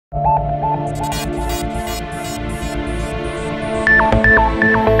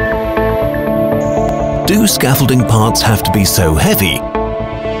Do scaffolding parts have to be so heavy?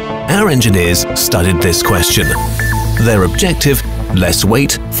 Our engineers studied this question. Their objective: less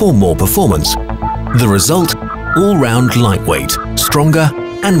weight for more performance. The result: all-round lightweight, stronger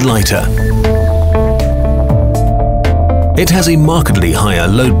and lighter. It has a markedly higher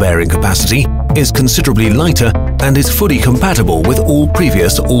load-bearing capacity, is considerably lighter and is fully compatible with all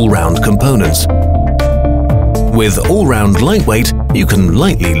previous all-round components. With all-round lightweight, you can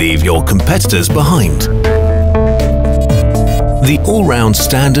lightly leave your competitors behind. The Allround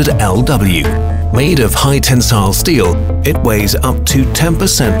Standard LW. Made of high tensile steel, it weighs up to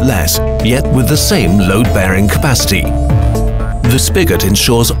 10% less, yet with the same load-bearing capacity. The spigot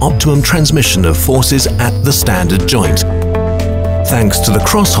ensures optimum transmission of forces at the standard joint. Thanks to the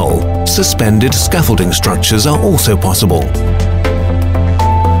crosshole, suspended scaffolding structures are also possible.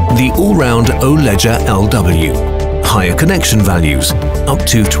 The Allround Layher LW. Higher connection values, up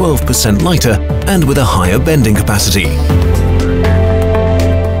to 12% lighter and with a higher bending capacity.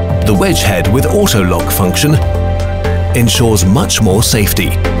 The wedge head with AutoLock function ensures much more safety.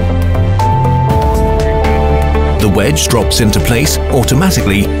 The wedge drops into place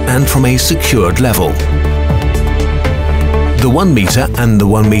automatically and from a secured level. The 1 meter and the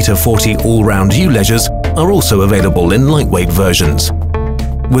 1.40 m all-round U-ledgers are also available in lightweight versions.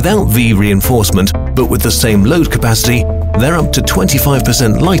 Without V reinforcement, but with the same load capacity, they're up to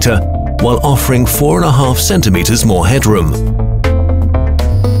 25% lighter while offering 4.5 centimeters more headroom.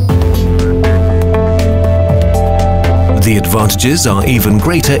 The advantages are even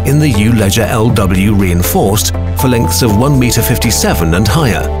greater in the Layher LW reinforced for lengths of 1.57 m and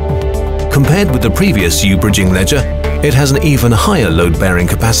higher. Compared with the previous U-bridging ledger, it has an even higher load-bearing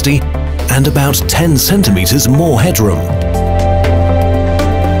capacity and about 10 centimeters more headroom.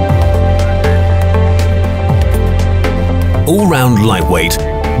 All-round lightweight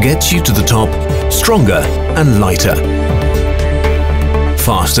gets you to the top stronger and lighter.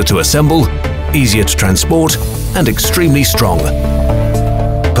 Faster to assemble, easier to transport, and extremely strong.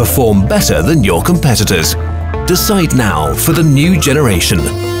 Perform better than your competitors. Decide now for the new generation.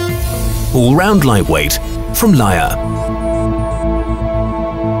 All-round lightweight from Layher.